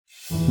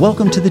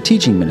Welcome to the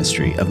teaching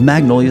ministry of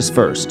Magnolia's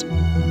First.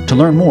 To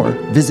learn more,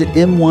 visit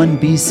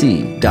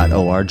m1bc.org.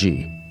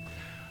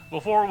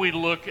 Before we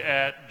look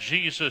at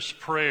Jesus'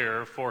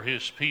 prayer for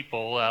his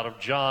people out of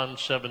John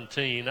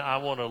 17, I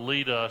want to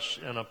lead us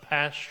in a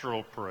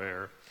pastoral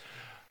prayer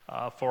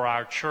for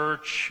our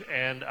church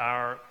and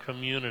our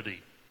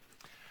community.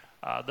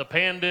 The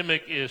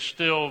pandemic is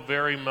still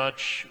very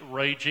much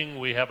raging.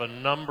 We have a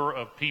number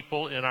of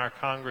people in our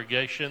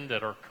congregation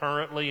that are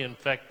currently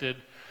infected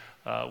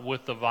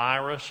with the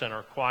virus and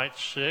are quite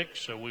sick,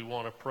 so we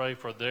want to pray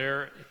for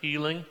their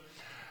healing.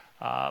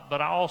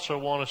 But I also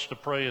want us to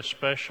pray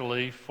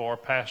especially for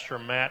Pastor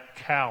Matt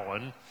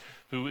Cowan,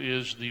 who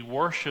is the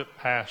worship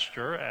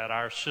pastor at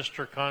our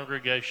sister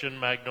congregation,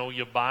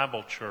 Magnolia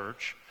Bible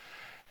Church,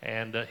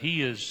 and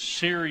he is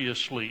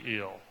seriously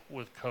ill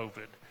with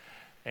COVID.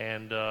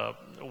 And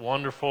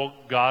wonderful,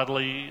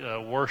 godly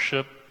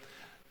worship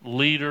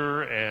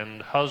leader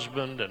and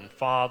husband and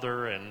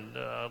father and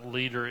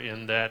leader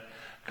in that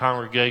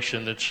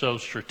congregation that's so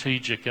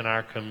strategic in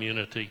our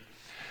community.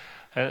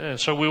 And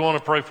so we want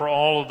to pray for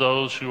all of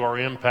those who are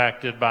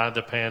impacted by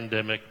the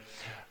pandemic.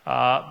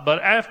 But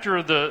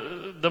after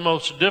the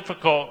most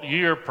difficult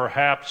year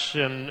perhaps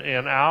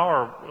in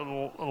our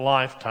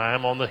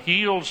lifetime, on the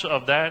heels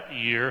of that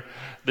year,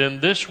 then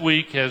this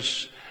week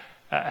has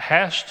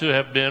to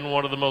have been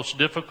one of the most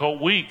difficult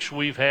weeks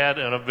we've had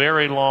in a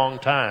very long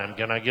time.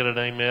 Can I get an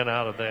amen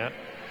out of that?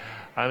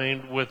 I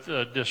mean, with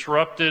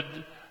disrupted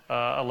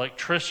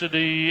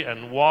electricity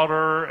and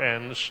water,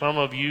 and some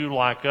of you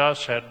like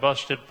us had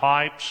busted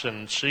pipes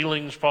and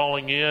ceilings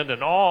falling in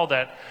and all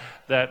that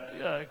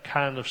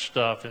kind of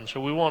stuff. And so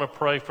we want to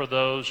pray for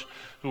those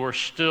who are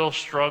still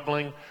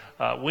struggling.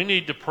 We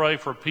need to pray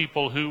for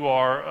people who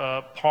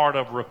are part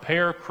of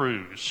repair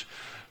crews,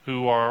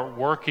 who are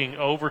working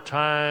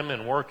overtime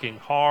and working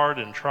hard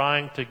and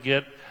trying to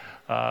get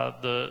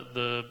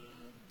the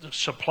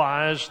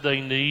supplies they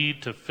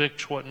need to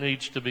fix what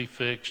needs to be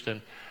fixed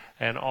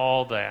and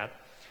all that.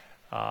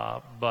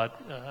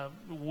 But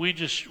we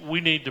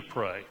need to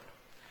pray.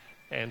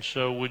 And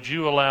so would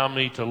you allow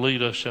me to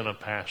lead us in a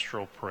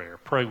pastoral prayer?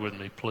 Pray with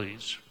me,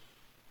 please.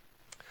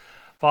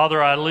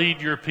 Father, I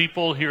lead your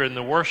people here in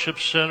the worship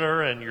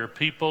center and your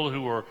people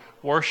who are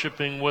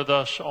worshiping with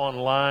us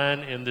online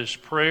in this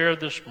prayer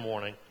this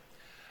morning.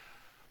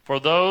 For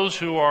those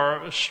who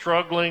are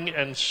struggling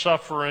and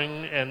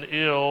suffering and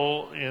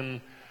ill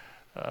in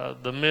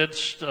the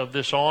midst of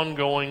this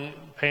ongoing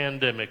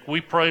pandemic,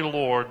 we pray,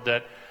 Lord,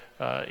 that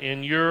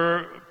in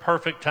your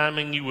perfect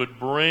timing you would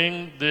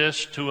bring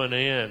this to an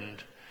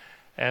end,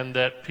 and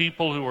that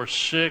people who are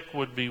sick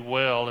would be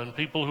well, and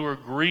people who are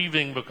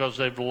grieving because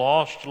they've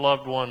lost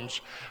loved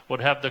ones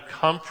would have the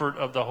comfort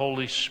of the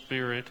Holy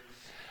Spirit,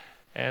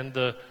 and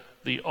the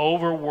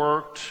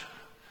overworked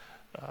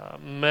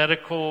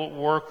medical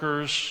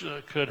workers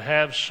could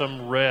have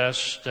some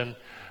rest, and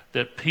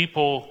that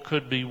people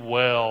could be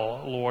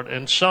well, Lord,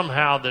 and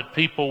somehow that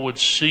people would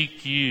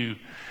seek you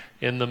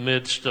in the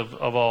midst of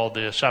all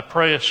this. I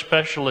pray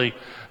especially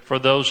for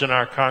those in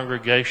our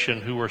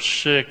congregation who are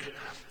sick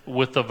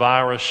with the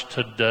virus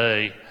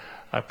today.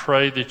 I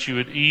pray that you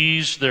would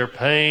ease their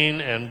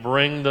pain and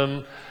bring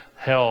them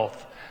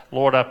health.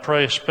 Lord, I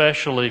pray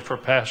especially for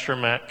Pastor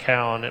Matt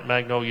Cowan at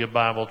Magnolia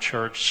Bible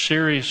Church,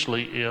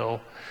 seriously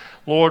ill.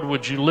 Lord,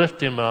 would you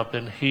lift him up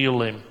and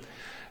heal him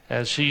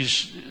as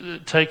he's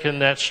taken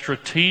that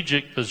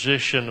strategic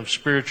position of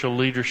spiritual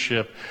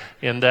leadership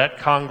in that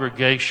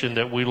congregation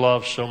that we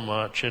love so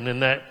much, and in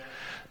that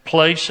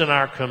place in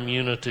our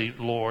community,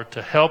 Lord,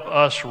 to help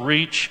us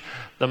reach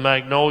the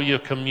Magnolia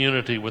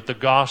community with the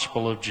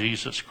gospel of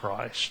Jesus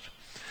Christ.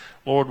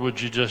 Lord,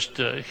 would you just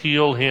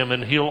heal him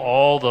and heal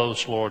all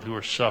those, Lord, who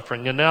are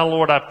suffering. And now,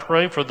 Lord, I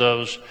pray for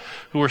those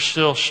who are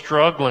still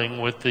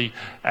struggling with the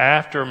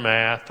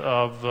aftermath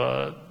of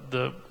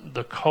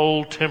the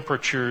cold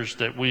temperatures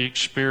that we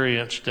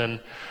experienced in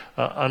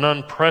an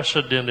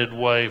unprecedented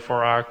way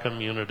for our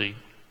community.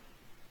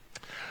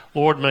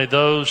 Lord, may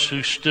those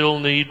who still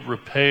need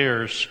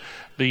repairs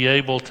be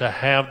able to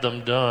have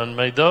them done.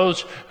 May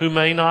those who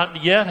may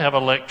not yet have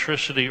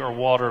electricity or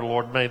water,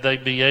 Lord, may they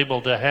be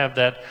able to have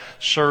that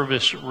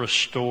service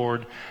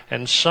restored.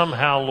 And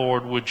somehow,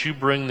 Lord, would you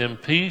bring them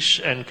peace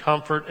and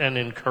comfort and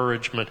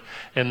encouragement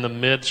in the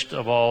midst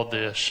of all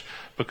this?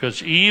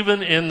 Because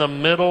even in the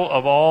middle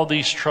of all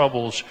these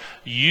troubles,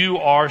 you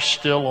are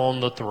still on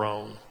the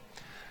throne.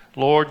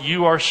 Lord,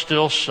 you are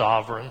still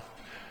sovereign.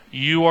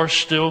 You are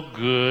still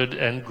good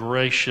and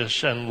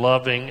gracious and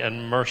loving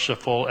and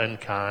merciful and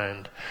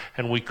kind.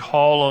 And we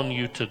call on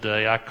you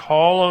today. I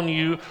call on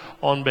you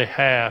on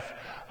behalf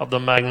of the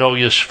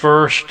Magnolia's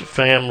First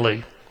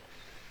family,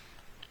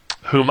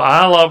 whom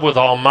I love with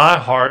all my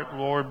heart,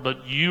 Lord,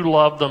 but you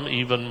love them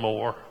even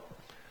more.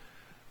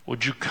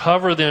 Would you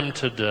cover them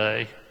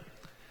today?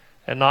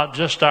 And not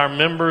just our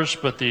members,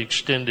 but the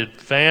extended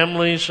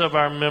families of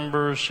our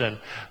members and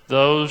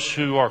those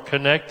who are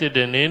connected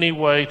in any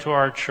way to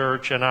our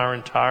church and our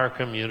entire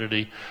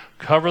community.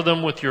 Cover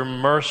them with your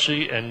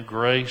mercy and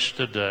grace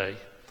today.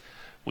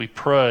 We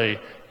pray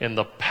in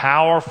the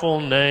powerful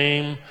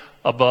name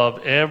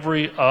above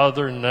every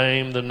other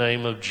name, the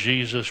name of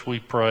Jesus, we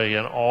pray.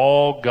 And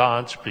all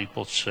God's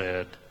people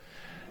said,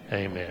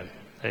 amen.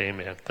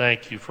 Amen.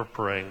 Thank you for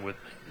praying with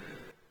me.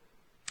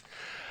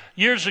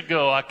 Years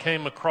ago, I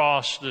came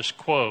across this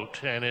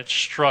quote, and it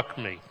struck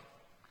me.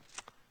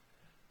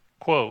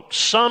 Quote,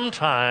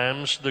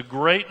 sometimes the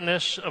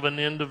greatness of an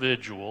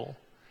individual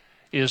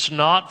is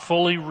not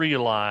fully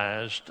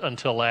realized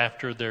until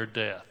after their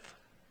death.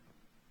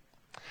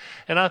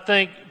 And I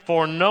think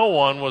for no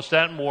one was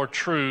that more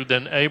true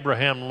than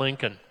Abraham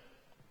Lincoln.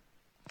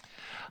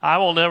 I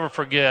will never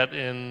forget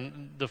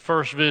in the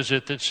first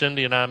visit that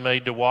Cindy and I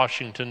made to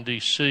Washington,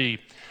 D.C.,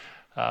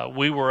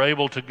 we were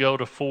able to go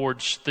to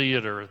Ford's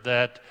Theater,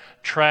 that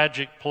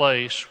tragic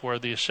place where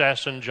the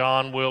assassin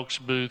John Wilkes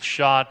Booth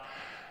shot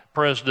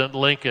President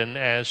Lincoln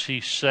as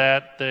he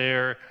sat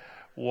there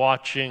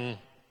watching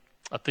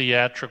a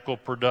theatrical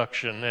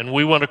production. And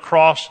we went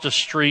across the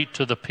street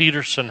to the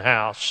Peterson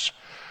House,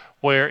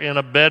 where in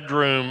a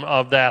bedroom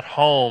of that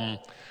home,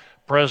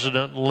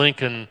 President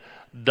Lincoln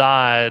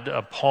died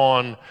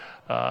upon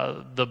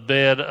the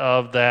bed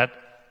of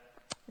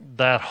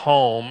that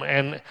home.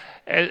 And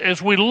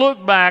as we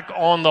look back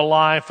on the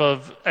life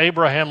of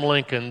Abraham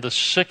Lincoln, the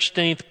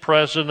 16th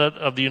President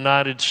of the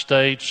United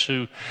States,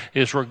 who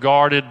is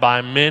regarded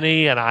by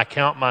many, and I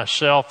count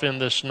myself in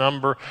this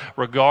number,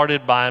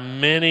 regarded by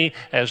many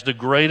as the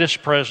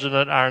greatest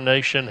president our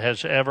nation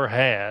has ever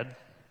had.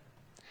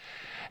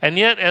 And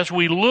yet, as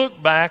we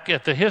look back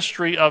at the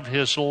history of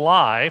his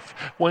life,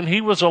 when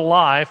he was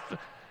alive,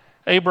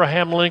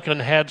 Abraham Lincoln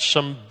had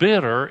some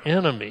bitter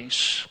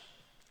enemies.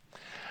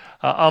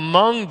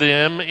 Among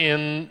them,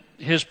 in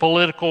his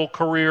political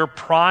career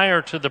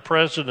prior to the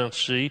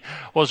presidency,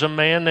 was a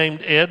man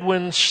named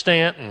Edwin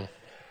Stanton.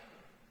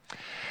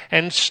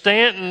 And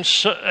Stanton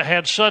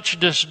had such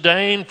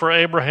disdain for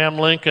Abraham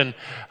Lincoln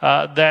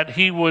that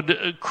he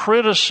would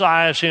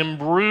criticize him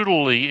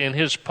brutally in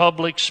his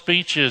public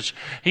speeches.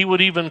 He would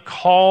even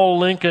call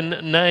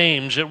Lincoln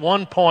names. At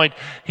one point,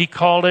 he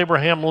called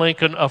Abraham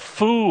Lincoln a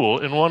fool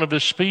in one of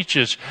his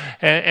speeches.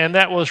 And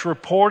that was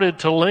reported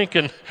to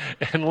Lincoln.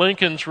 And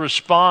Lincoln's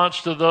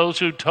response to those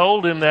who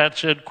told him that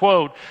said,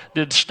 quote,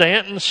 "Did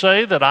Stanton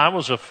say that I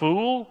was a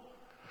fool?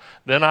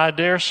 Then I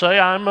dare say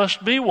I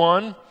must be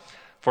one.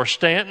 For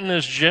Stanton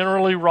is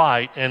generally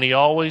right, and he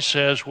always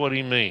says what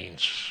he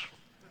means."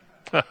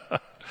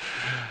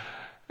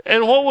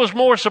 And what was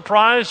more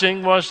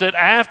surprising was that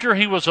after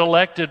he was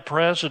elected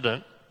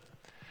president,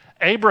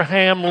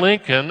 Abraham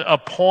Lincoln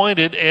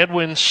appointed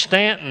Edwin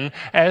Stanton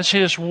as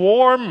his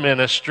war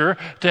minister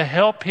to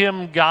help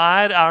him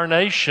guide our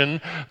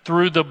nation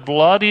through the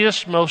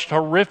bloodiest, most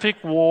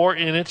horrific war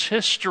in its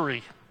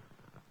history.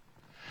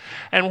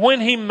 And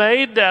when he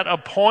made that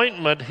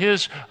appointment,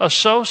 his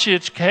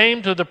associates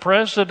came to the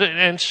president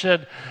and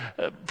said,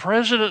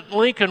 "President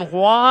Lincoln,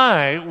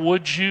 why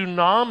would you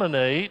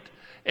nominate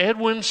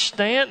Edwin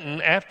Stanton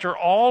after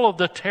all of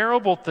the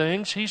terrible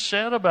things he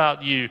said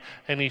about you?"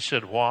 And he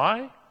said,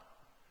 "Why?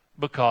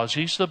 Because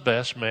he's the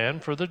best man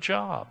for the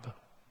job."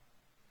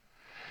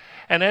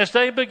 And as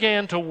they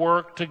began to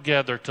work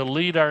together to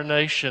lead our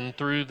nation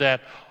through that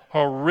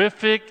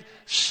horrific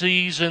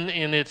season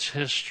in its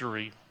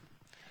history,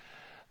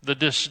 the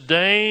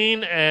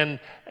disdain and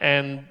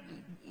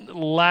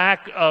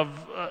lack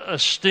of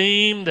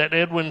esteem that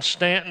Edwin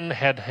Stanton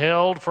had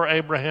held for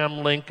Abraham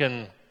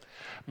Lincoln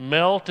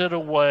melted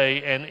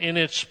away, and in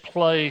its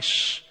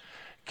place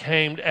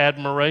came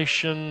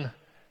admiration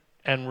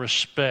and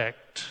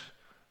respect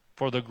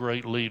for the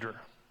great leader.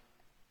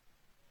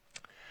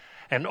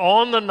 And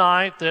on the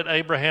night that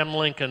Abraham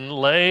Lincoln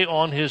lay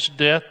on his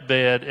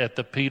deathbed at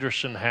the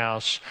Peterson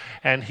House,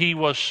 and he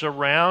was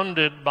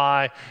surrounded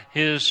by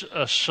his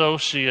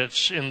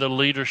associates in the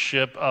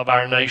leadership of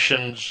our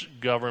nation's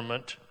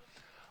government,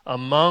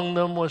 among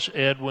them was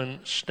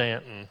Edwin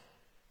Stanton.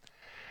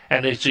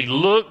 And as he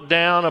looked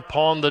down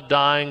upon the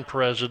dying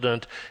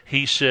president,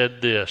 he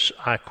said this,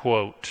 I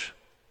quote,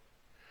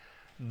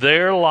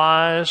 "There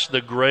lies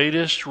the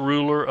greatest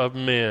ruler of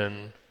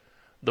men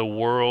the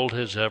world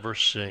has ever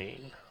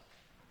seen."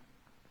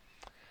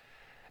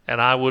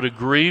 And I would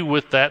agree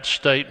with that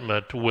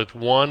statement with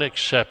one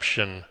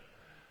exception.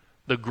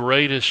 The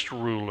greatest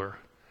ruler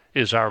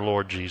is our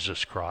Lord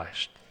Jesus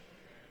Christ.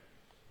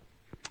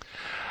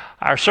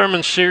 Our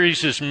sermon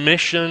series is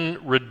Mission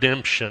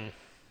Redemption.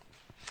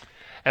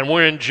 And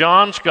we're in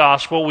John's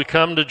Gospel. We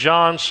come to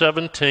John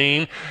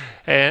 17.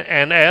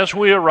 And as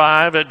we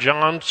arrive at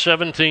John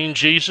 17,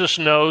 Jesus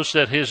knows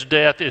that his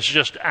death is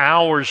just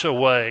hours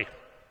away.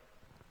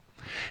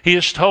 He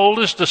has told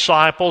his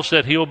disciples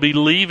that he'll be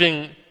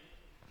leaving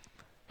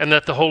and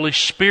that the Holy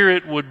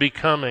Spirit would be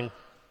coming.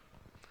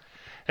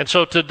 And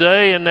so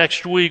today and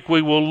next week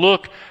we will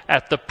look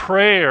at the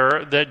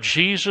prayer that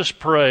Jesus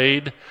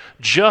prayed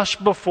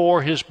just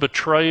before his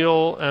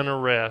betrayal and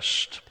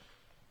arrest.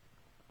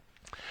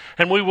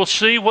 And we will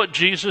see what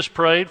Jesus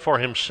prayed for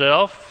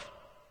himself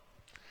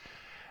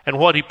and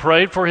what he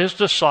prayed for his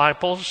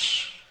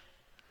disciples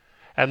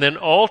And then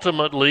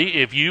ultimately,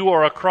 if you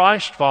are a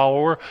Christ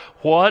follower,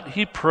 what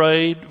he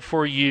prayed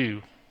for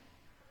you.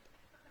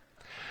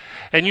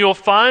 And you'll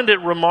find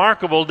it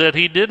remarkable that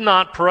he did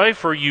not pray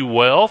for you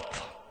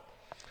wealth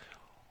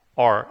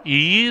or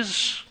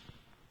ease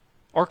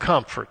or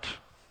comfort.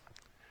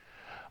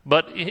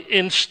 But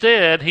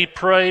instead, he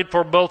prayed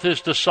for both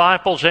his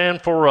disciples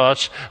and for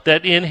us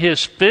that in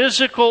his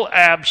physical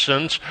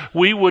absence,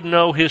 we would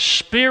know his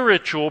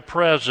spiritual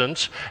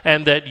presence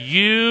and that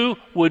you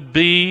would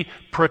be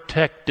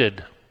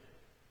protected.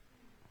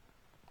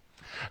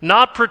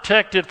 Not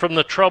protected from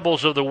the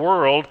troubles of the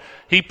world,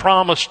 he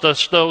promised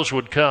us those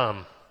would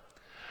come,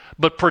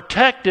 but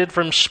protected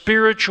from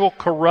spiritual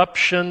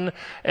corruption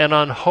and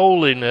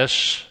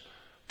unholiness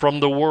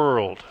from the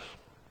world.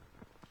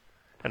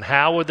 And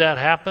how would that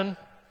happen?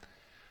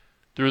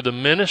 Through the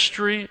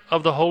ministry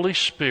of the Holy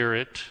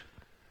Spirit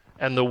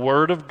and the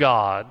Word of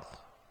God,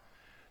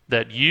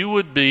 that you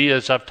would be,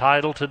 as I've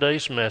titled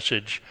today's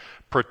message,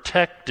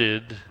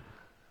 protected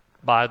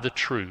by the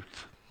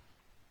truth.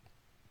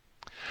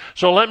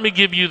 So let me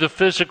give you the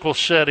physical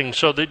setting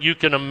so that you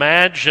can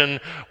imagine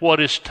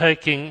what is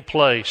taking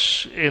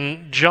place.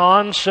 In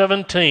John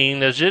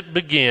 17, as it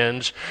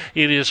begins,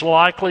 it is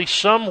likely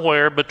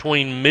somewhere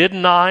between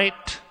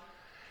midnight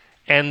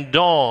and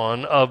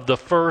dawn of the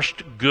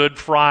first Good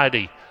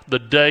Friday, the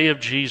day of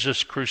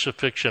Jesus'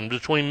 crucifixion,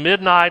 between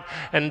midnight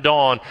and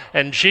dawn.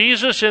 And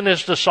Jesus and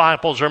his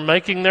disciples are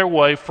making their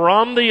way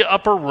from the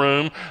upper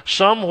room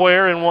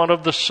somewhere in one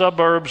of the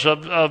suburbs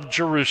of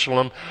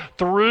Jerusalem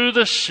through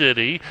the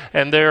city,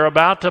 and they're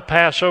about to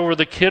pass over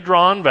the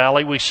Kidron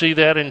Valley. We see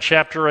that in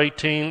chapter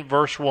 18,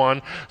 verse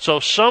 1.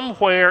 So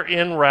somewhere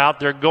en route,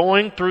 they're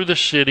going through the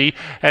city,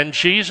 and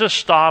Jesus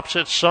stops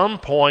at some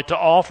point to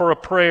offer a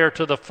prayer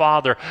to the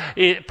Father.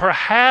 It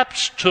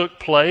perhaps took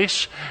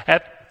place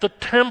at the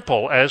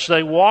temple as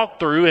they walked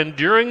through, and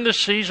during the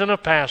season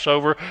of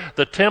Passover,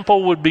 the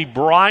temple would be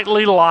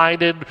brightly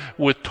lighted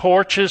with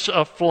torches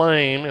of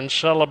flame in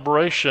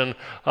celebration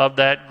of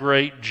that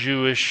great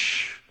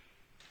Jewish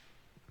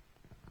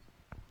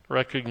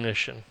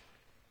recognition.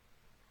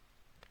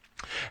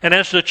 And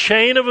as the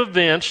chain of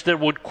events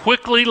that would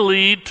quickly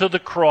lead to the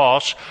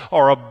cross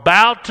are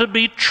about to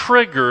be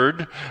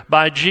triggered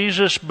by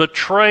Jesus'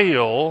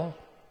 betrayal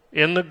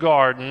in the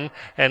garden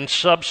and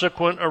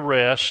subsequent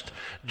arrest,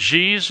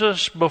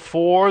 Jesus,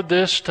 before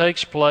this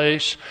takes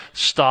place,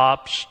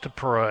 stops to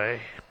pray.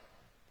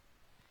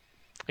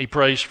 He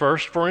prays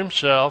first for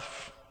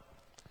himself,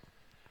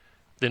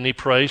 then he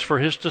prays for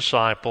his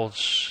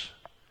disciples,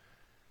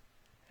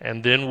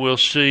 and then we'll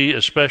see,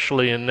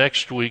 especially in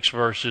next week's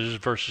verses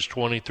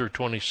 20 through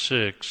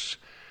 26,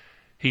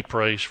 he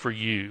prays for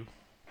you.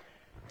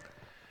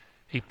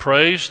 He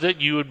prays that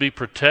you would be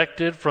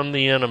protected from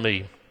the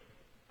enemy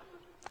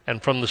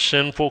and from the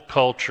sinful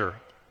culture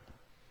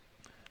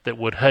that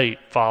would hate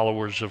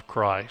followers of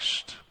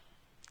Christ.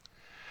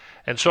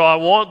 And so I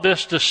want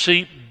this to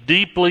seep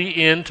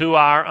deeply into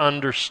our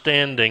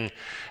understanding.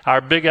 Our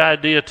big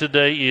idea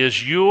today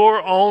is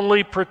your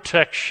only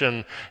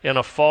protection in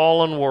a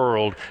fallen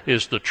world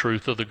is the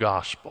truth of the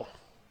gospel.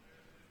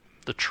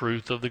 The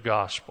truth of the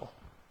gospel.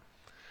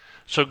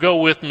 So go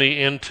with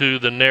me into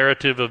the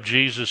narrative of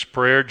Jesus'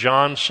 prayer.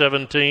 John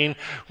 17,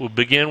 we'll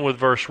begin with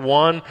verse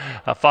 1.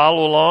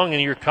 Follow along in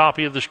your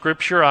copy of the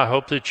Scripture. I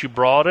hope that you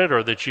brought it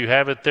or that you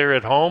have it there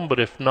at home, but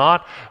if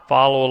not,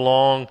 follow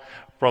along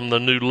from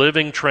the New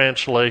Living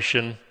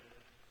Translation,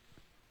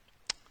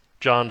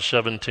 John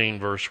 17,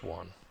 verse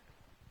 1.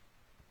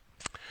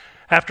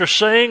 After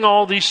saying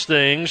all these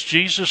things,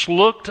 Jesus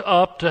looked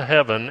up to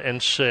heaven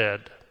and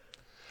said,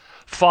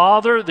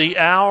 Father, the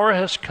hour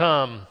has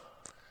come.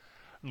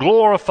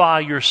 Glorify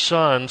your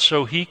Son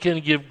so he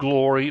can give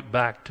glory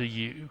back to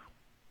you.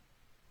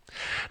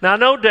 Now,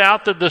 no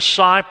doubt the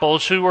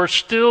disciples who are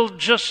still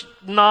just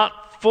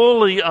not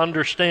fully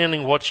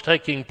understanding what's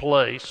taking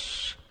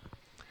place,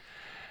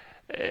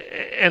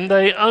 and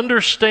they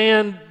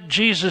understand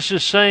Jesus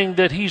is saying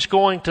that he's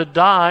going to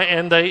die,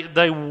 and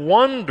they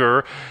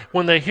wonder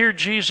when they hear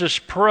Jesus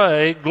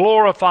pray,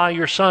 glorify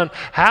your Son,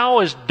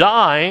 how is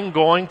dying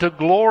going to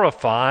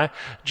glorify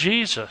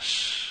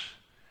Jesus?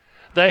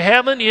 They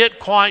haven't yet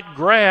quite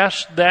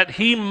grasped that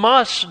he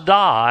must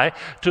die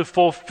to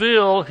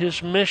fulfill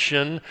his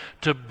mission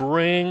to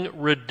bring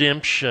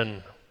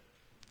redemption.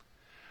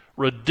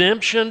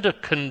 Redemption to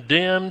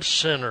condemned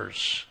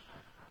sinners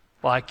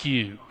like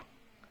you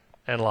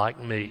and like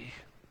me.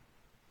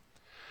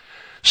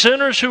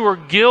 Sinners who are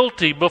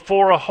guilty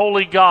before a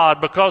holy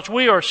God because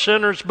we are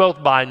sinners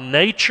both by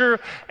nature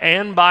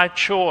and by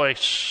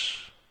choice,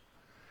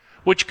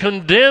 which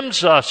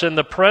condemns us in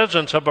the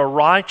presence of a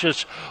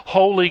righteous,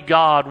 holy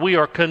God. We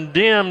are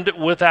condemned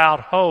without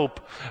hope,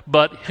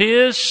 but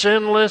his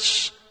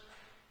sinless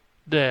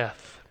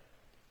death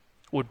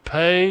would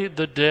pay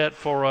the debt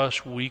for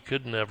us we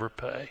could never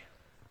pay,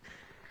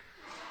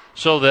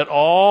 so that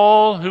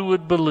all who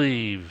would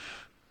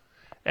believe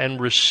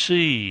and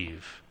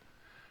receive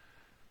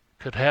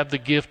could have the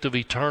gift of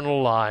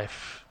eternal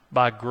life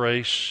by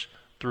grace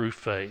through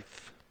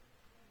faith.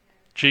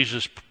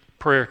 Jesus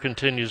prayer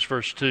continues,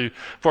 verse 2.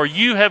 For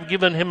you have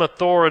given him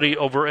authority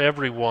over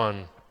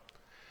everyone.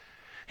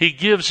 He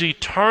gives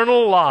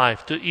eternal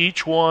life to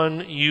each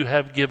one you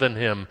have given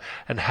him.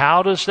 And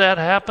how does that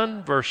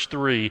happen? Verse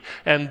 3.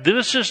 And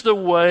this is the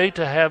way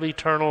to have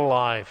eternal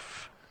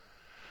life.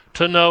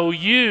 To know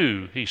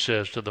you, he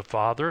says to the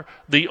Father,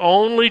 the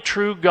only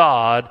true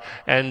God,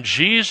 and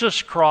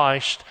Jesus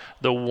Christ,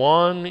 the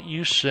one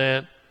you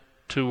sent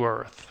to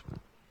earth.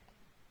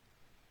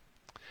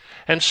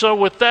 And so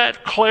with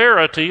that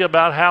clarity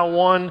about how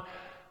one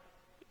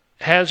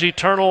has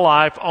eternal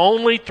life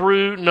only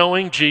through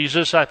knowing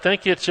Jesus, I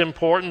think it's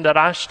important that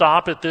I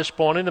stop at this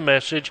point in the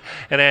message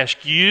and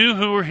ask you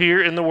who are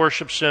here in the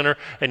worship center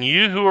and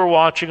you who are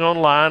watching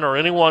online or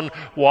anyone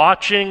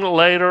watching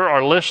later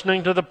or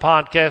listening to the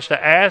podcast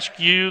to ask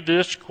you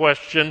this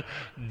question: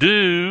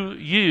 do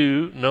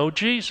you know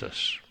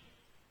Jesus?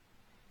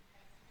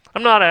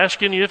 I'm not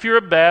asking you if you're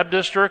a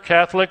Baptist or a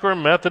Catholic or a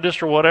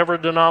Methodist or whatever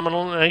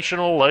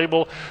denominational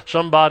label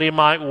somebody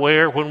might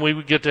wear. When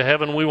we get to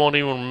heaven, we won't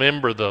even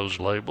remember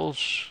those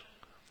labels.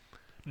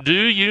 Do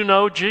you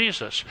know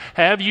Jesus?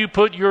 Have you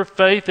put your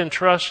faith and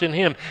trust in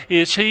him?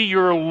 Is he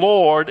your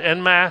Lord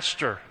and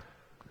Master?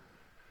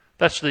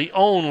 That's the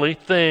only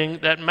thing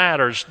that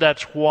matters.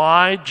 That's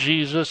why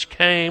Jesus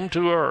came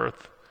to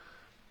earth.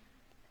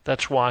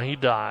 That's why he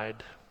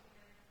died.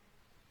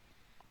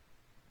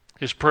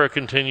 His prayer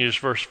continues,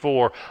 verse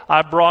 4.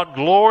 I brought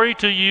glory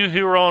to you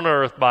here on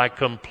earth by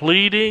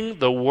completing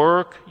the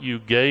work you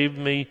gave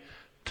me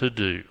to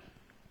do.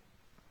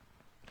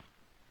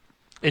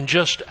 In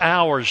just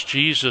hours,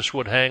 Jesus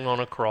would hang on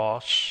a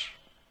cross.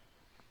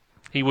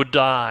 He would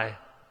die.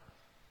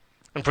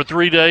 And for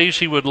 3 days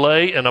he would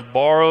lay in a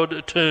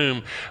borrowed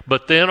tomb.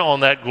 But then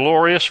on that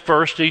glorious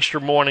first Easter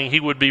morning, he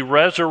would be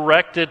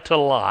resurrected to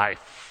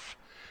life.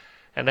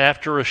 And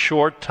after a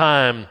short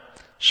time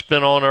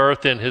spent on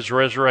earth in his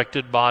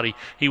resurrected body,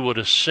 he would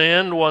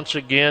ascend once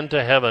again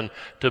to heaven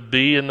to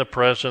be in the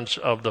presence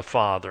of the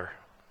Father.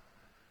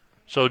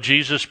 So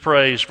Jesus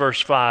prays, verse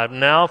 5,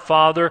 Now,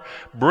 Father,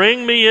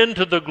 bring me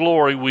into the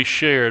glory we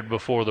shared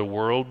before the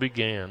world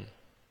began.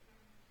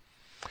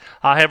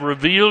 I have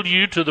revealed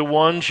you to the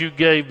ones you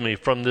gave me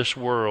from this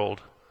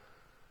world.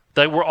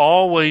 They were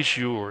always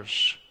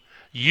yours.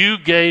 You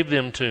gave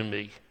them to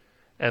me,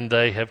 and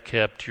they have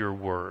kept your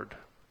word.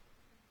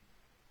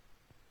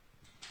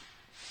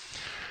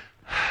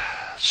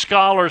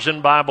 Scholars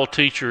and Bible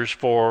teachers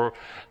for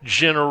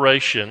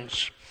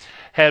generations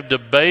have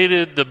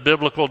debated the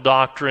biblical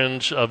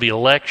doctrines of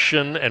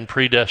election and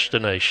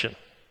predestination.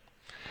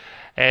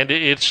 And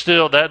it's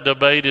still, that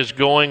debate is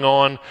going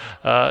on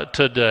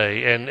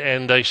today.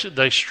 And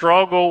they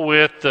struggle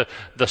with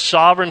the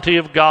sovereignty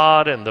of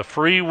God and the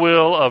free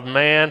will of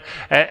man.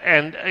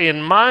 And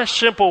in my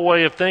simple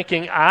way of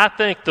thinking, I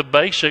think the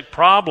basic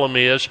problem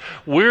is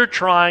we're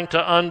trying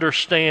to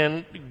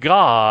understand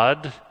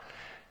God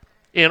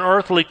in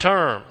earthly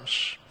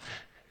terms.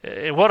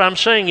 What I'm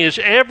saying is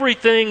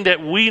everything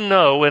that we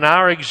know in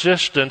our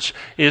existence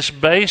is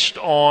based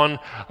on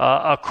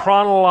a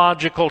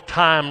chronological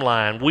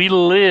timeline. We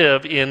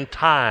live in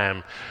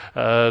time.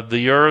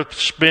 The earth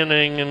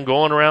spinning and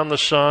going around the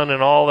sun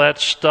and all that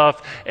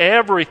stuff.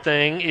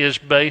 Everything is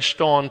based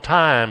on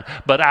time.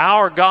 But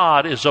our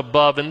God is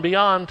above and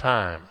beyond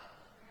time.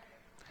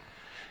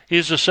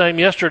 He's the same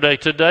yesterday,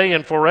 today,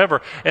 and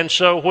forever. And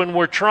so when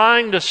we're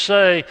trying to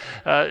say,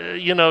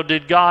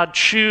 did God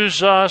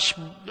choose us,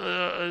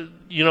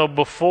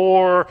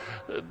 before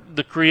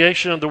the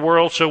creation of the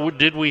world? So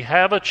did we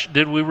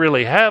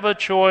really have a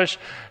choice?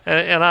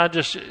 And I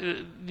just,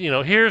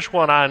 here's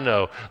what I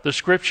know. The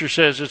Scripture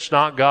says it's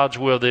not God's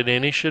will that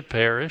any should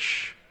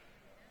perish.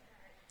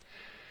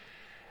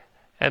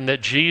 And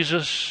that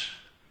Jesus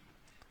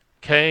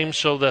came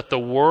so that the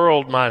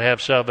world might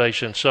have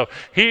salvation. So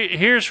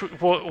here's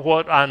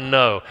what I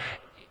know.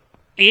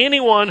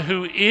 Anyone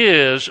who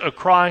is a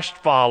Christ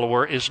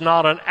follower is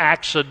not an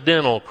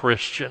accidental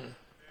Christian.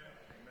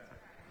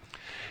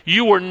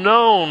 You were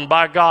known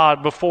by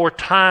God before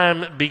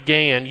time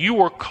began. You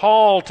were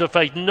called to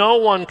faith. No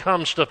one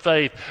comes to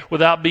faith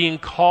without being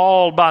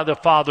called by the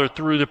Father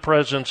through the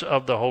presence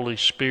of the Holy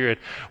Spirit.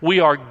 We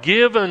are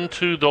given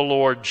to the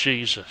Lord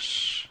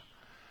Jesus.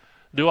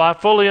 Do I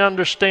fully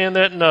understand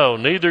that? No,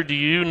 neither do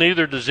you,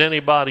 neither does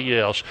anybody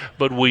else.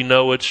 But we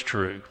know it's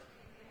true,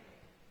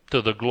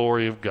 to the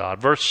glory of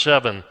God. Verse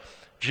 7,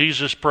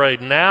 Jesus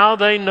prayed, Now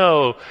they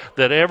know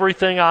that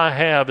everything I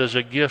have is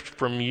a gift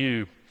from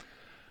you.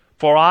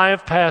 For I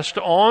have passed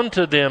on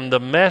to them the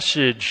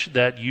message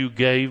that you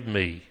gave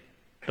me.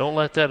 Don't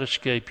let that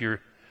escape your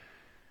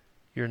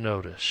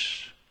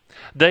notice.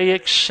 They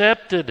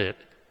accepted it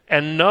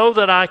and know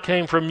that I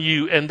came from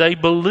you, and they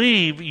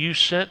believe you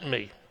sent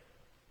me.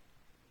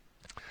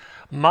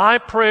 My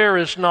prayer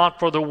is not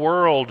for the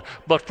world,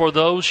 but for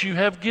those you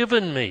have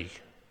given me,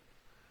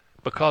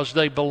 because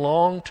they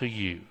belong to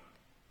you.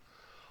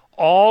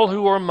 All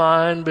who are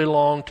mine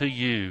belong to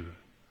you,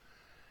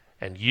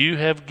 and you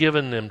have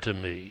given them to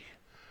me,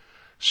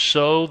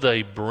 so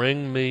they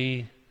bring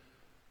me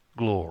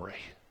glory.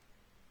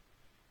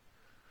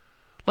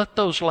 Let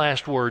those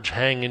last words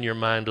hang in your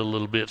mind a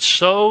little bit.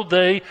 So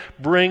they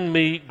bring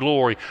me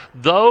glory.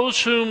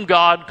 Those whom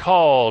God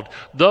called,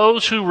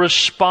 those who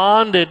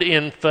responded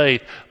in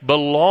faith,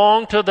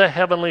 belong to the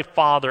Heavenly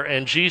Father.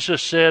 And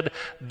Jesus said,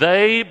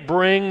 they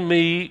bring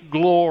me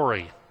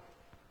glory.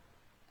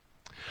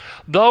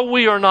 Though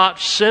we are not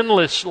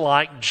sinless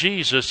like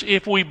Jesus,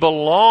 if we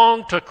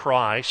belong to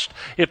Christ,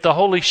 if the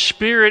Holy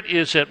Spirit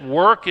is at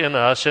work in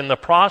us in the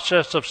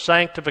process of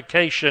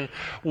sanctification,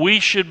 we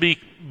should be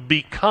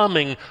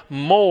becoming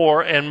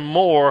more and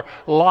more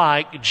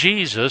like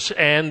Jesus,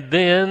 and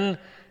then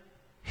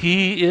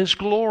He is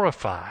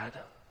glorified.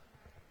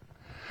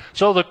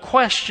 So the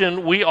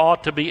question we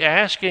ought to be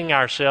asking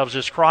ourselves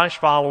as Christ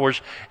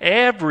followers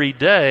every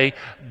day,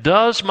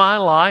 does my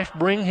life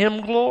bring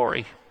Him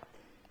glory?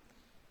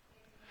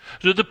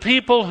 Do the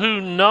people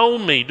who know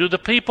me, do the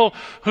people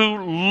who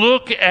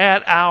look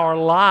at our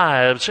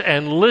lives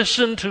and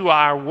listen to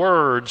our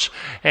words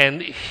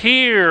and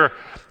hear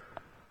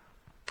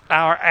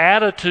our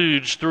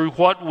attitudes through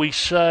what we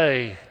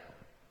say,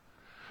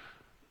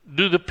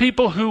 do the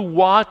people who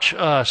watch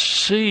us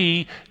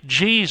see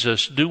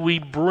Jesus? Do we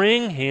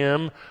bring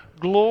Him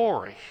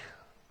glory?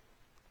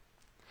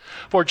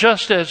 For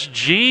just as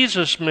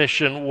Jesus'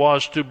 mission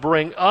was to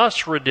bring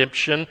us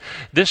redemption,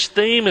 this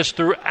theme is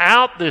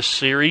throughout this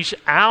series.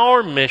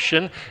 Our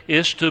mission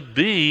is to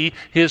be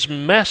His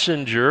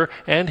messenger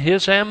and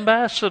His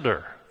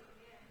ambassador.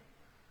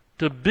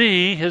 To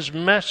be His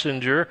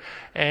messenger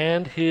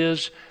and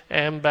His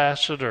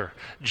ambassador.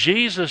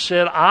 Jesus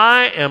said,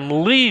 I am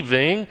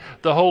leaving.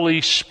 The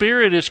Holy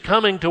Spirit is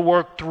coming to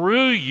work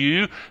through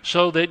you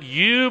so that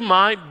you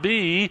might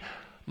be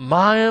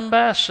my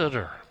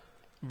ambassador.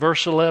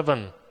 Verse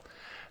 11,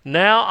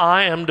 now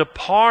I am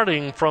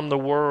departing from the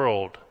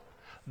world.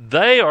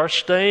 They are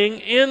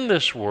staying in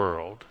this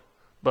world,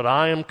 but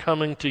I am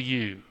coming to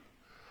you.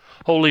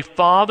 Holy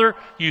Father,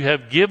 you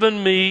have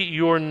given me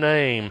your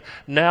name.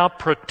 Now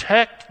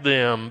protect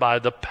them by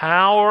the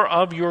power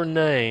of your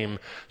name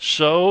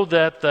so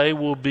that they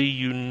will be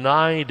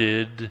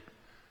united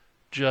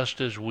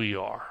just as we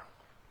are.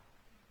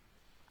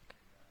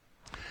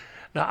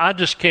 Now, I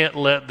just can't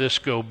let this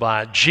go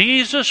by.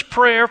 Jesus'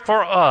 prayer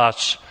for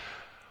us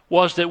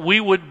was that we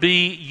would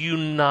be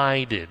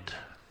united.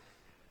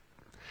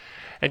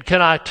 And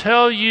can I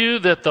tell you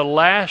that the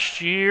last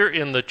year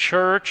in the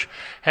church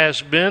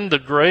has been the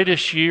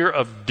greatest year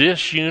of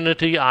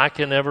disunity I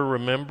can ever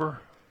remember?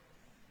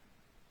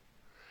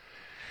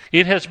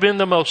 It has been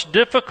the most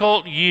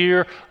difficult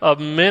year of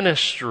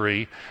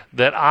ministry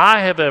that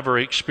I have ever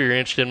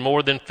experienced in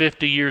more than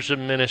 50 years of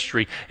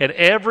ministry. And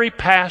every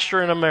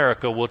pastor in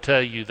America will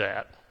tell you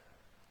that.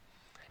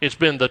 It's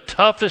been the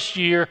toughest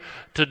year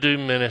to do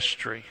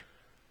ministry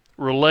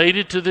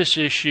related to this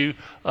issue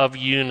of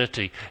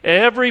unity.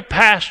 Every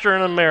pastor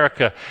in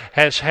America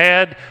has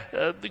had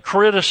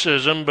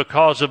criticism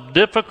because of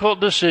difficult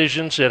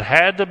decisions that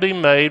had to be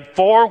made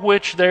for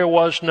which there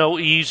was no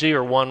easy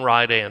or one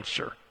right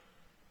answer.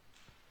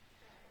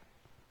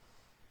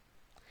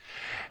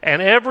 And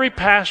every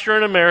pastor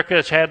in America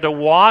has had to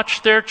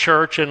watch their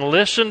church and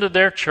listen to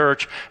their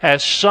church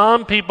as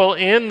some people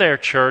in their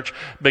church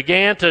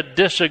began to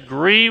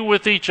disagree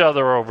with each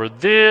other over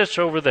this,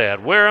 over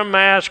that. Wear a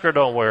mask or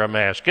don't wear a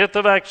mask. Get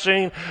the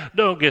vaccine,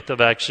 don't get the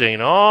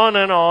vaccine. On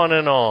and on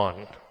and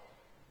on.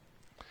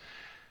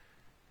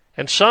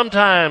 And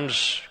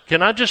sometimes,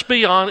 can I just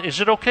be honest? Is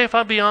it okay if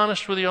I be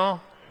honest with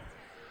y'all?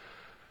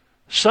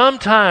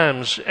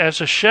 Sometimes,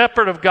 as a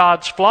shepherd of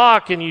God's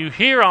flock, and you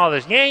hear all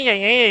this, yeah,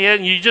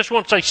 and you just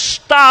want to say,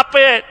 stop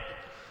it!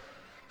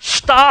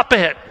 Stop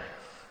it!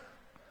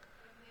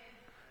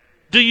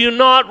 Do you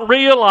not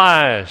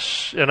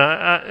realize,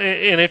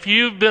 and if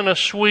you've been a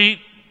sweet,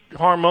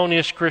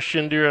 harmonious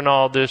Christian during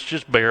all this,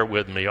 just bear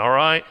with me, all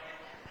right?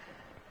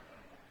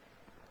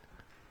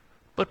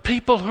 But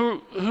people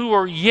who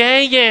are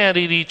at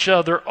each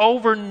other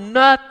over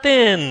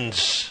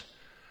nothings,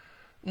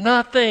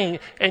 nothing.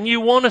 And you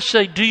want to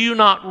say, do you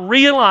not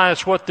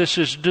realize what this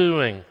is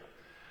doing?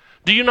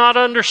 Do you not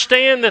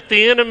understand that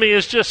the enemy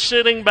is just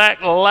sitting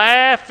back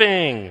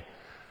laughing?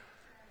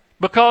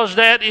 Because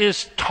that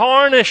is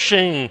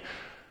tarnishing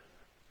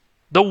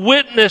the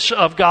witness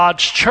of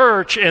God's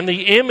church and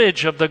the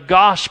image of the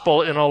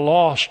gospel in a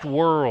lost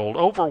world.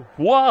 Over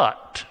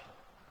what?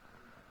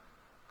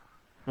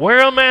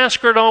 Wear a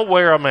mask or don't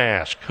wear a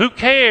mask. Who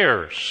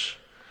cares?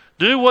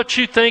 Do what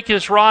you think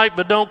is right,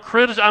 but don't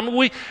criticize. I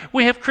mean,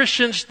 we have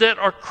Christians that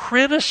are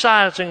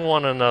criticizing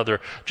one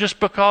another just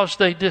because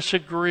they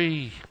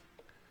disagree.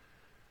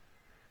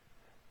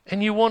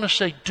 And you want to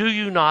say, do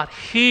you not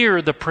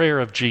hear the prayer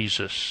of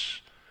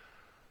Jesus?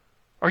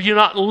 Are you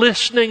not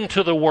listening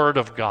to the Word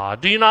of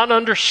God? Do you not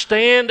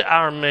understand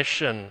our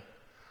mission?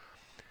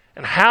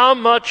 And how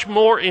much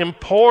more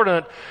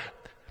important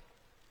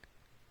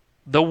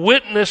the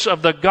witness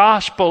of the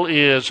gospel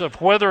is of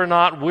whether or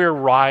not we're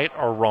right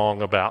or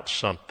wrong about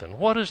something.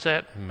 What does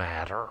that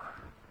matter?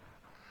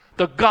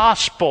 The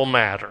gospel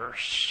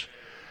matters.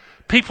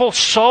 People's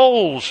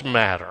souls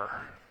matter.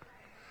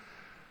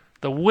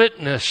 The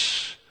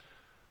witness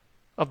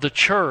of the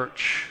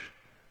church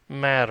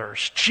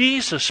matters.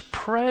 Jesus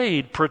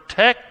prayed,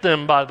 protect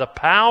them by the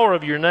power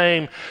of your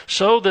name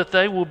so that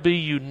they will be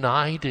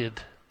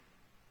united.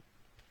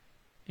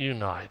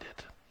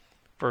 United.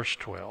 Verse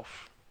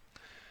 12.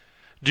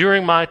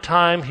 During my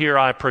time here,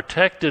 I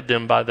protected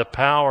them by the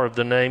power of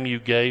the name you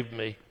gave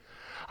me.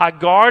 I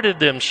guarded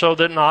them so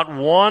that not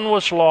one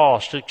was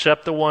lost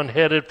except the one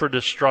headed for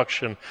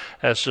destruction,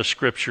 as the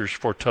Scriptures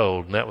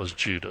foretold. And that was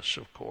Judas,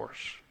 of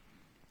course.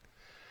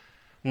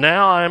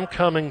 Now I am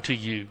coming to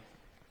you.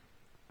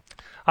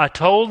 I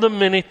told them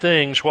many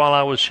things while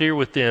I was here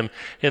with them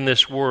in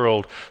this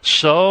world,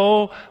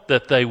 so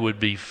that they would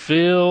be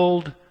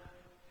filled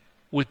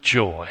with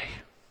joy.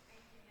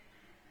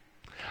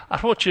 I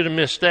don't want you to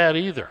miss that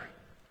either.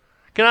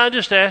 Can I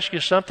just ask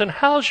you something?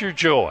 How's your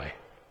joy?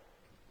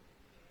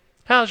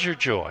 How's your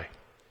joy?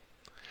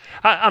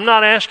 I'm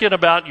not asking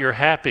about your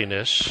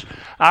happiness.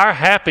 Our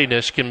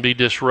happiness can be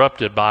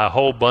disrupted by a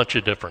whole bunch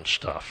of different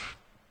stuff.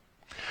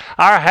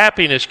 Our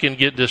happiness can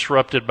get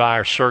disrupted by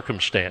our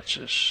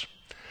circumstances.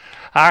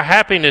 Our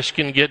happiness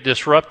can get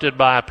disrupted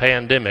by a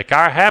pandemic.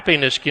 Our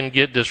happiness can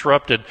get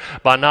disrupted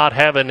by not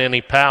having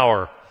any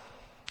power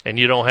and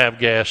you don't have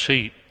gas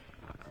heat.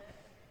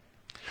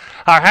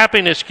 Our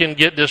happiness can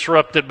get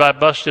disrupted by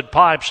busted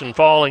pipes and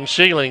falling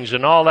ceilings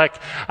and all that.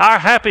 Our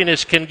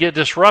happiness can get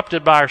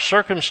disrupted by our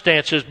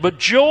circumstances, but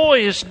joy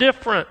is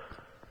different.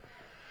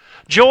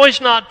 Joy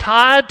is not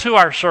tied to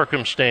our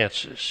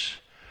circumstances.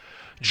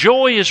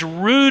 Joy is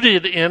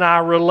rooted in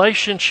our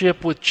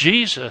relationship with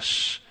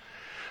Jesus.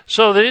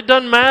 So that it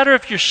doesn't matter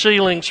if your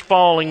ceiling's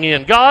falling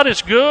in. God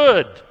is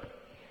good.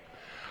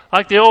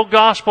 Like the old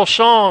gospel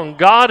song,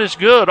 God is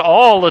good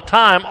all the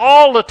time.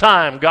 All the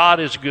time, God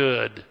is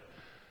good.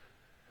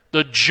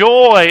 The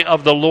joy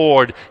of the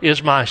Lord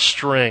is my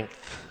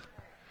strength.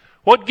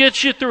 What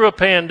gets you through a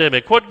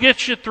pandemic? What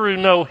gets you through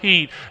no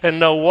heat and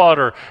no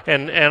water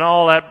and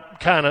all that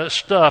kind of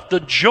stuff? The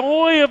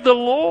joy of the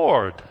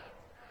Lord.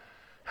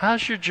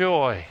 How's your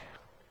joy?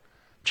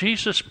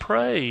 Jesus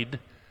prayed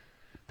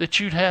that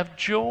you'd have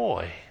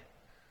joy.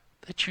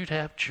 That you'd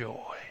have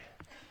joy.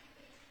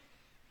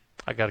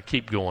 I got to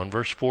keep going.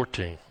 Verse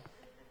 14.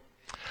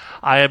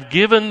 I have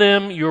given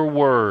them your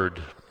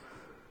word,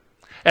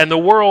 and the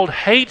world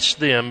hates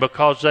them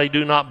because they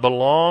do not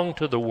belong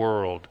to the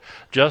world,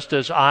 just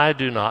as I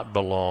do not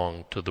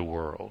belong to the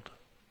world.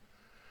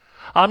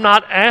 I'm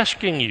not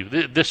asking you,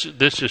 this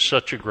is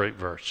such a great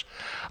verse.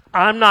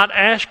 I'm not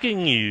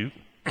asking you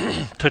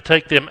to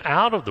take them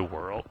out of the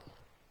world,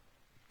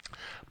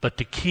 but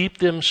to keep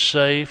them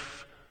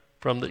safe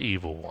from the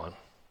evil one.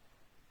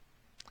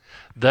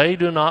 They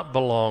do not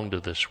belong to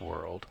this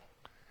world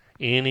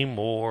any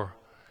more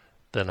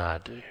than I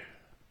do.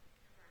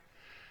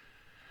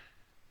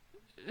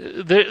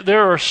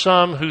 There are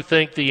some who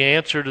think the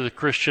answer to the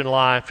Christian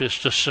life is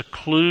to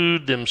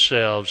seclude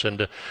themselves,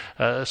 and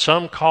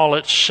some call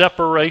it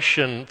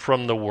separation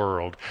from the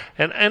world.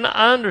 And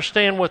I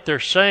understand what they're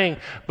saying,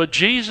 but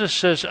Jesus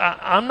says,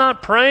 I'm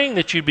not praying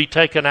that you be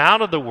taken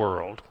out of the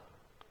world.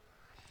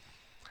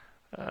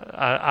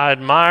 I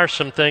admire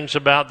some things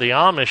about the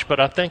Amish, but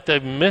I think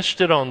they've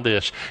missed it on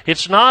this.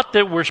 It's not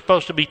that we're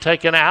supposed to be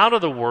taken out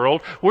of the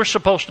world. We're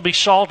supposed to be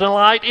salt and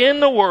light in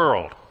the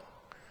world.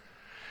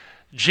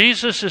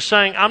 Jesus is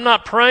saying, I'm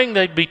not praying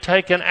they'd be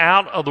taken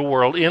out of the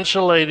world,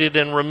 insulated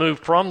and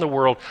removed from the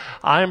world.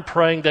 I'm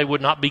praying they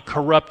would not be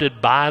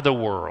corrupted by the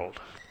world.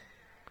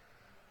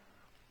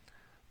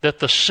 That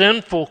the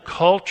sinful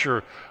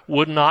culture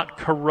would not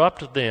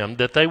corrupt them,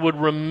 that they would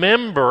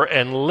remember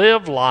and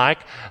live like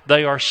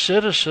they are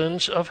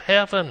citizens of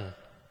heaven.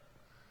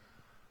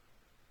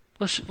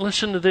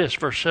 Listen to this,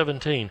 verse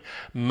 17.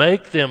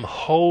 Make them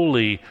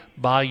holy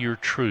by your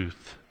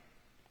truth.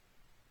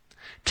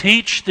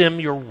 Teach them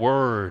your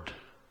word,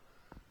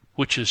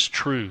 which is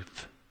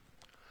truth.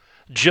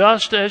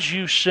 Just as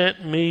you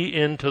sent me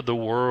into the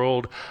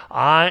world,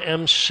 I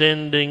am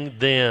sending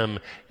them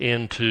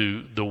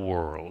into the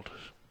world.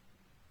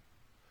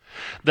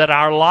 That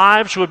our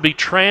lives would be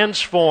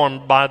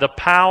transformed by the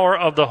power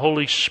of the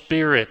Holy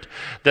Spirit,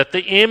 that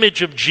the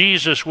image of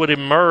Jesus would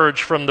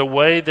emerge from the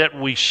way that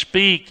we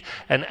speak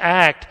and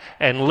act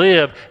and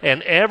live,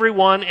 and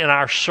everyone in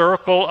our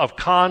circle of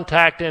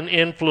contact and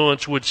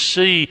influence would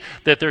see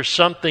that there's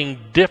something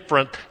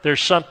different,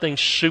 there's something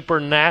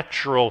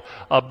supernatural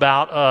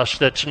about us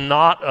that's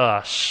not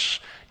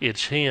us,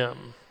 it's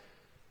Him.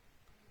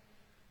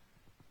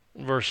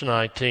 Verse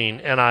 19,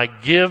 and I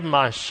give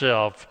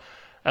myself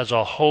as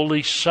a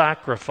holy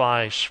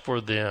sacrifice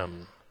for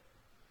them,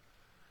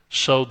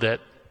 so that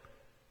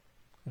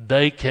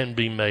they can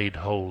be made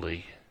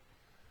holy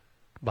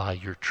by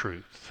your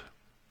truth.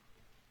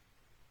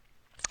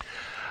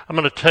 I'm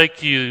going to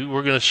take you,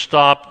 we're going to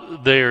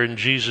stop there in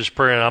Jesus'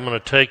 prayer, and I'm going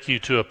to take you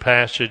to a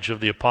passage of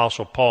the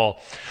Apostle Paul.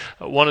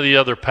 One of the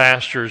other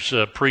pastors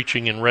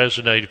preaching in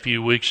Resonate a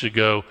few weeks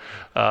ago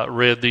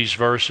read these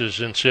verses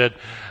and said,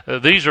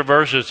 these are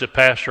verses that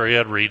Pastor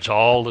Ed reads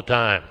all the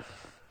time.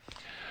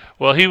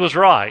 Well, he was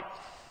right.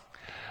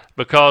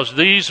 because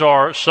these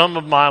are some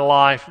of my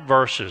life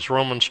verses,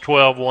 Romans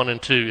 12, 1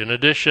 and 2. In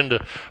addition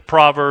to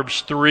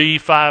Proverbs 3,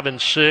 5 and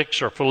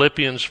 6, or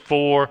Philippians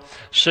 4,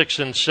 6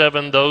 and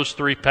 7, those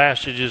three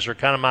passages are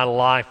kind of my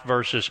life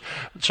verses.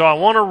 So I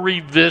want to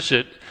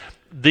revisit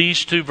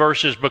these two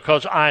verses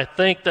because I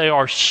think they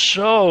are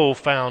so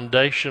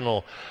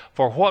foundational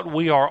for what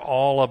we are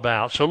all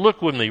about. So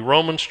look with me,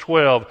 Romans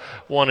 12,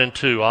 1 and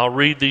 2. I'll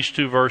read these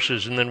two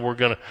verses and then we're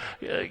going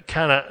to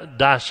kind of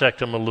dissect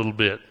them a little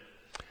bit.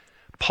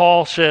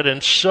 Paul said,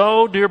 "And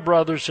so, dear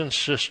brothers and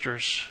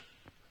sisters,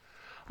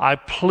 I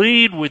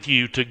plead with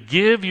you to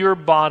give your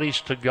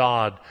bodies to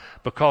God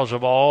because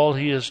of all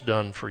He has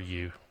done for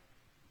you."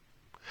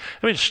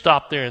 Let me just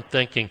stop there and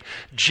thinking.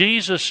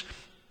 Jesus,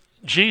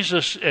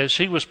 as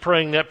He was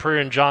praying that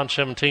prayer in John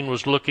 17,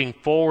 was looking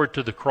forward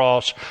to the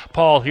cross.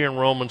 Paul here in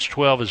Romans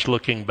 12 is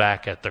looking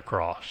back at the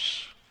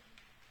cross.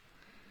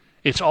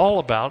 It's all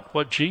about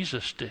what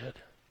Jesus did.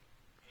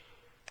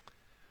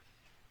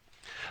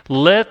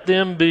 Let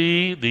them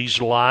be, these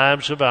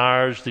lives of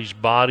ours, these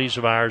bodies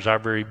of ours, our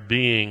very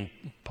being,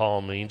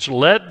 Paul means,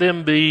 let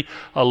them be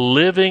a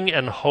living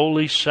and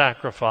holy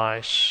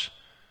sacrifice,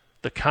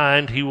 the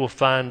kind He will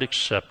find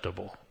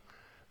acceptable.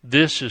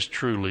 This is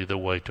truly the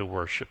way to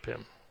worship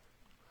Him.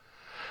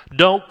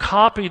 Don't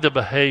copy the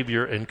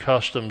behavior and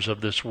customs of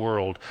this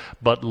world,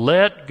 but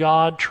let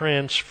God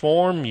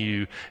transform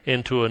you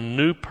into a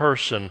new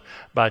person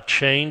by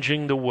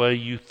changing the way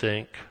you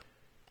think.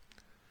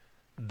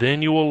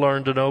 Then you will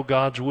learn to know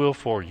God's will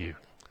for you,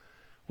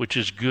 which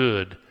is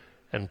good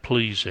and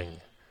pleasing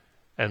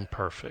and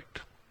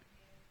perfect.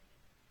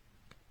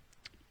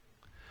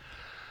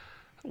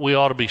 We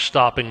ought to be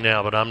stopping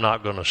now, but I'm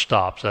not going to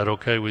stop. Is that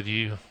okay with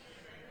you?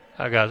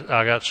 I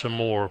got some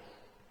more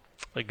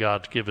that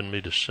God's given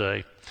me to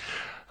say.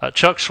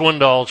 Chuck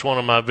Swindoll is one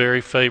of my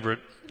very favorite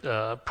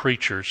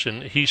preachers,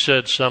 and he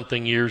said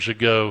something years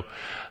ago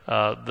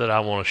that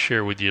I want to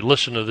share with you.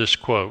 Listen to this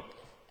quote.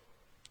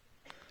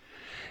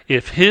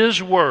 If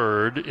His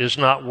Word is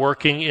not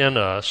working in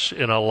us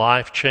in a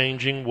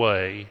life-changing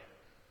way,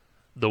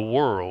 the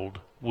world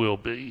will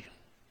be.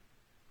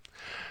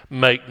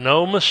 Make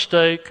no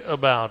mistake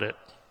about it.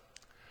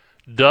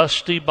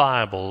 Dusty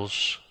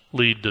Bibles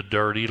lead to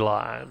dirty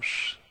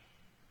lives.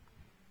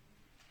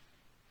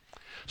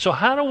 So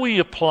how do we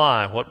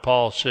apply what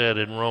Paul said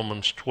in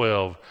Romans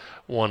 12,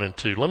 1 and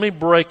 2? Let me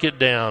break it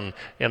down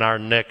in our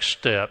next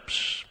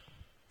steps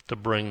to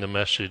bring the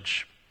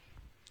message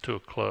to a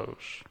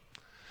close.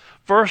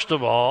 First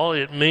of all,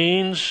 it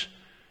means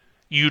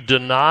you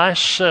deny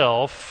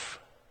self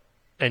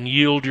and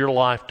yield your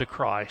life to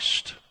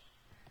Christ.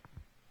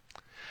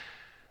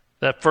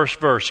 That first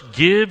verse,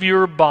 give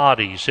your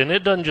bodies, and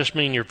it doesn't just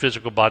mean your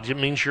physical bodies, it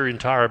means your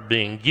entire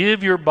being.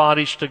 Give your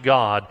bodies to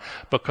God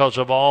because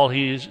of all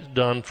He's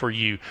done for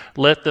you.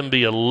 Let them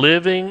be a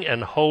living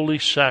and holy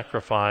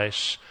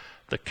sacrifice,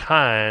 the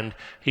kind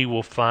He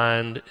will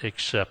find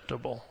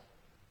acceptable.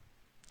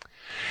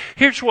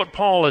 Here's what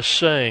Paul is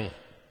saying.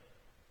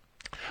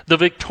 The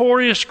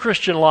victorious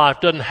Christian life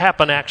doesn't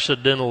happen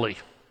accidentally.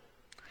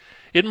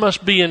 It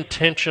must be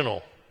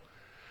intentional.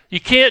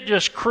 You can't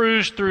just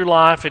cruise through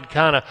life and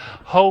kind of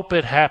hope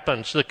it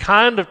happens. The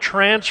kind of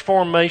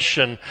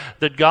transformation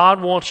that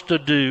God wants to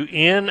do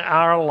in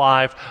our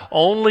life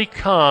only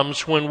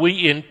comes when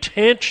we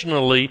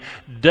intentionally,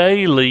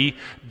 daily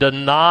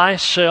deny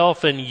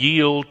self and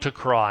yield to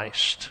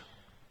Christ.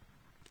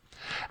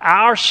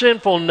 Our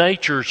sinful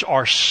natures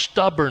are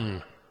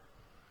stubborn.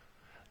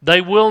 They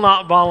will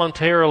not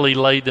voluntarily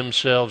lay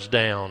themselves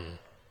down.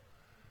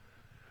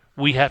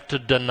 We have to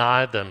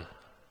deny them.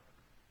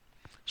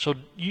 So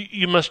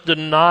you must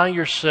deny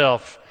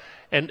yourself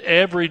and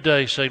every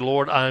day say,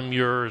 Lord, I'm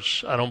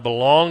yours. I don't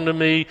belong to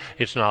me.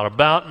 It's not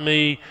about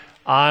me.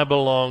 I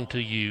belong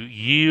to you.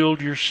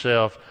 Yield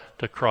yourself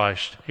to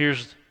Christ.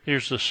 Here's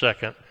the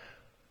second.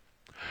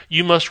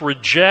 You must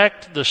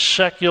reject the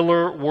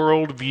secular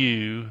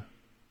worldview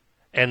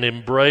and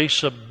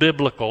embrace a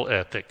biblical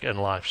ethic and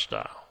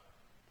lifestyle.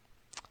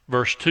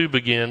 Verse 2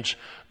 begins,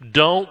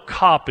 don't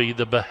copy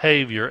the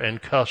behavior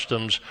and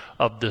customs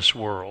of this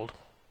world.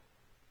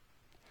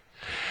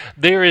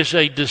 There is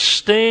a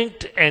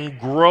distinct and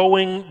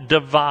growing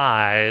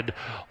divide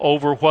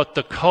over what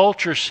the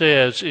culture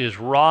says is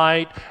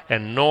right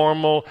and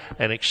normal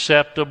and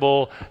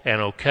acceptable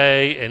and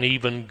okay and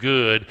even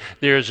good.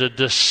 There's a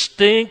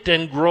distinct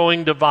and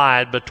growing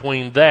divide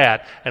between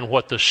that and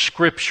what the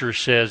Scripture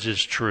says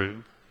is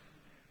true.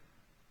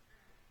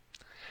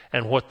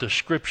 And what the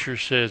Scripture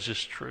says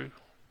is true.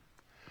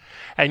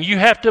 And you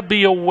have to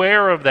be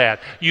aware of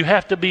that. You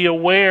have to be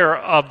aware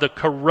of the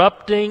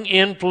corrupting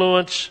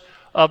influence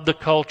of the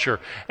culture.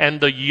 And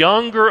the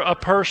younger a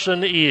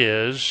person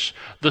is,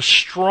 the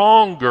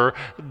stronger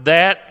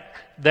that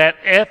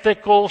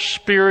ethical,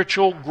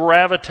 spiritual,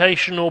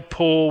 gravitational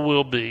pull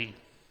will be.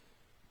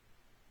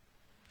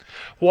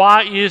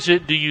 Why is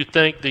it, do you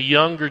think, the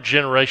younger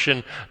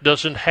generation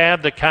doesn't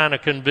have the kind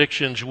of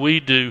convictions we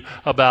do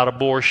about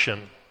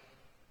abortion?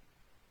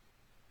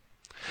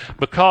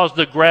 because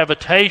the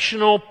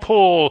gravitational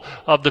pull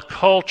of the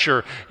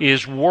culture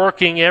is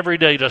working every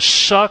day to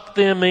suck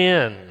them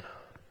in.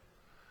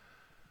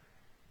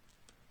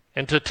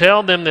 And to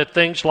tell them that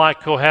things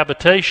like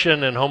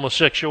cohabitation and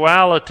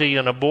homosexuality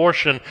and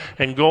abortion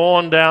and go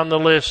on down the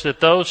list, that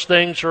those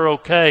things are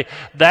okay.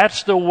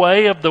 That's the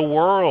way of the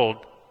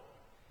world.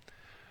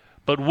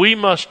 But we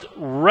must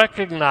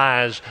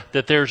recognize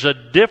that there's a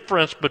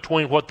difference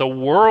between what the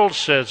world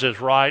says is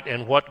right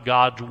and what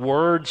God's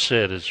Word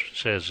says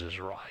is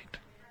right.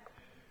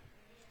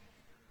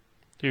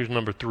 Here's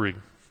number 3.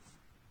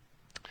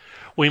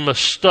 We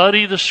must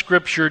study the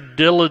Scripture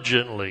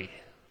diligently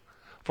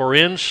for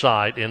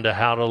insight into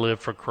how to live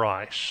for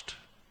Christ.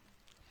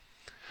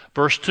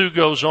 Verse 2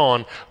 goes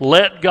on,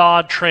 let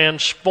God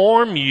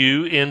transform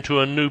you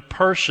into a new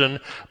person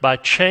by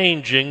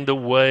changing the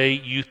way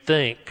you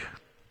think.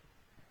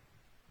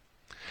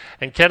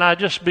 And can I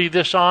just be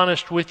this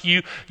honest with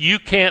you? You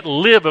can't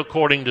live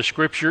according to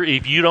Scripture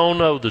if you don't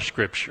know the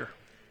Scripture.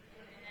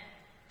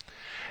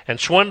 And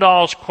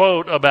Swindoll's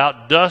quote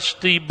about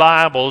dusty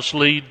Bibles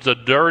lead to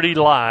dirty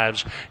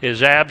lives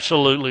is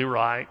absolutely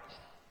right.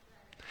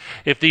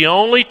 If the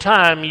only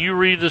time you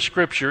read the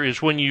Scripture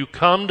is when you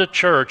come to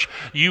church,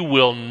 you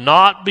will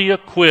not be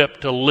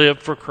equipped to live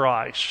for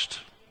Christ.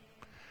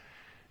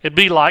 It'd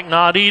be like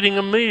not eating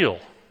a meal.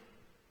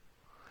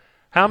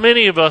 How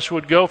many of us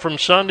would go from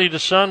Sunday to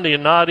Sunday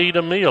and not eat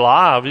a meal?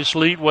 I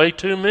obviously eat way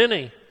too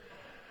many.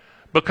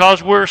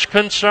 Because we're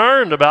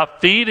concerned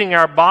about feeding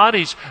our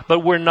bodies,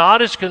 but we're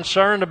not as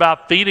concerned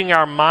about feeding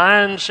our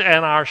minds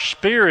and our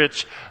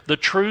spirits the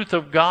truth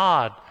of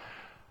God.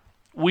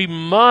 We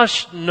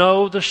must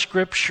know the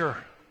Scripture.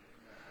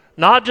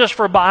 Not just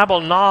for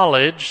Bible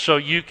knowledge, so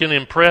you can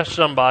impress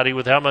somebody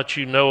with how much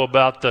you know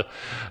about the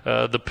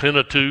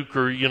Pentateuch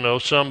or,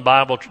 some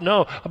Bible.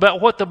 No,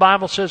 about what the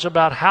Bible says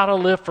about how to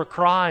live for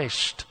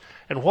Christ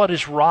and what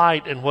is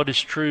right and what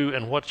is true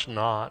and what's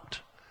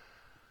not.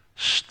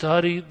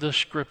 Study the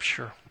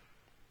Scripture.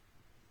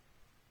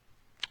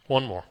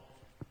 One more.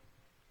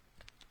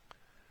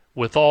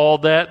 With all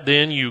that,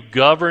 then, you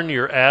govern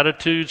your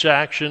attitudes,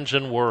 actions,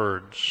 and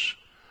words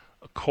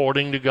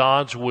according to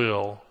God's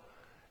will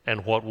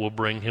and what will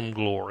bring Him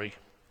glory.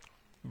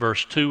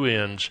 Verse 2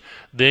 ends,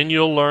 then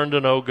you'll learn to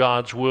know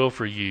God's will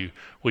for you,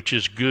 which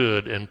is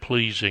good and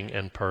pleasing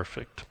and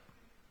perfect.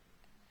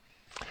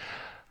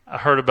 I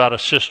heard about a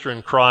sister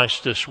in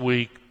Christ this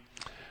week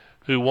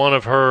who one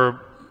of her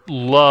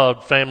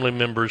loved family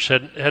members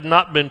had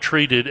not been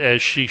treated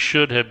as she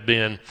should have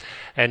been.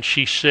 And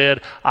she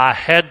said, I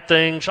had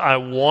things I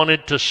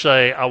wanted to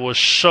say. I was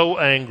so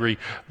angry,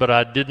 but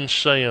I didn't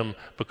say them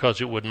because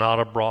it would not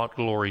have brought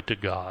glory to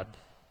God.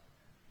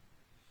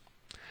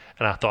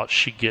 And I thought,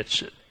 she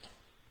gets it.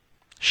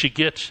 She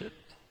gets it.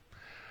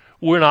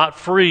 We're not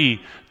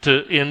free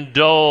to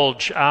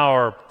indulge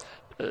our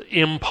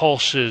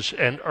impulses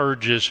and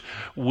urges.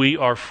 We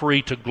are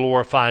free to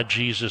glorify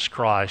Jesus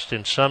Christ.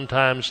 And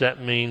sometimes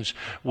that means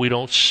we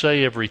don't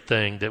say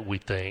everything that we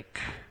think.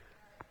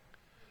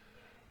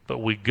 But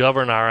we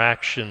govern our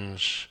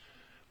actions.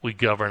 We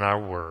govern our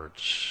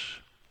words.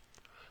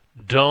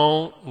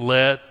 Don't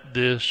let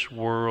this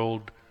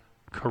world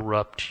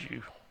corrupt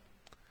you.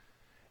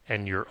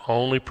 And your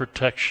only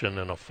protection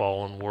in a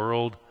fallen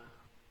world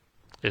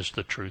is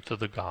the truth of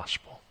the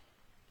gospel.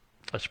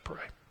 Let's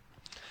pray.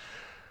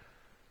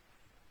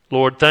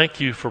 Lord, thank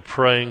you for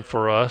praying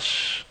for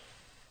us.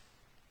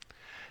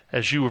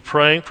 As you were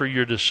praying for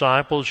your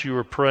disciples, you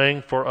were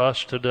praying for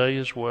us today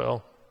as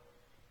well.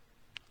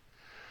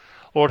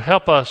 Lord,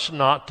 help us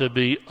not to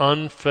be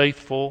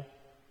unfaithful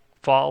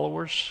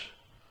followers.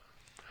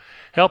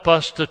 Help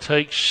us to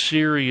take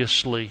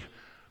seriously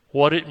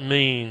what it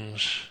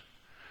means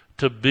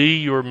to be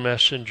your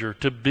messenger,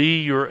 to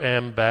be your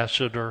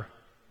ambassador.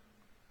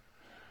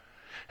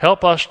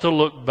 Help us to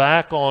look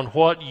back on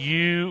what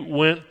you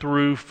went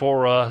through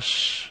for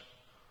us,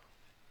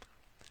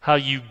 how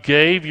you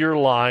gave your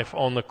life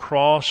on the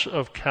cross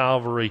of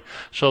Calvary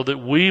so that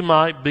we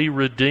might be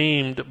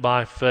redeemed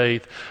by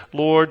faith.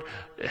 Lord,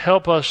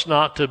 help us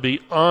not to be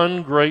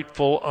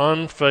ungrateful,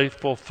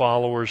 unfaithful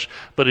followers,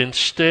 but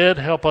instead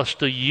help us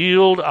to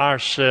yield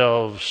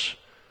ourselves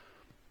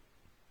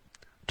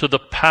to the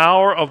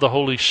power of the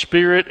Holy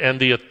Spirit and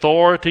the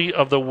authority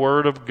of the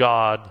Word of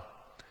God.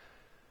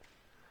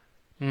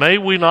 May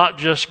we not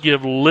just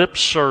give lip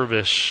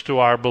service to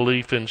our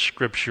belief in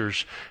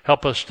Scriptures.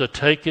 Help us to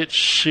take it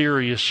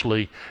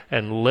seriously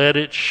and let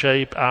it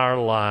shape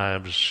our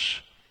lives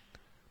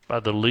by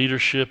the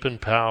leadership and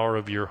power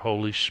of your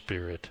Holy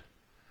Spirit.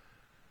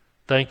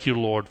 Thank you,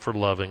 Lord, for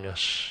loving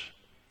us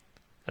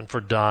and for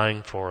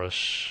dying for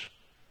us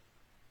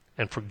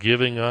and for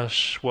giving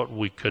us what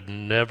we could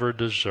never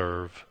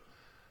deserve,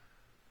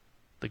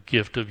 the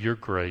gift of your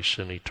grace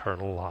and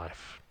eternal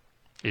life.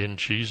 In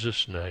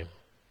Jesus' name.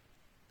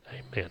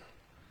 Amen.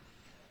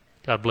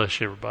 God bless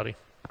you, everybody.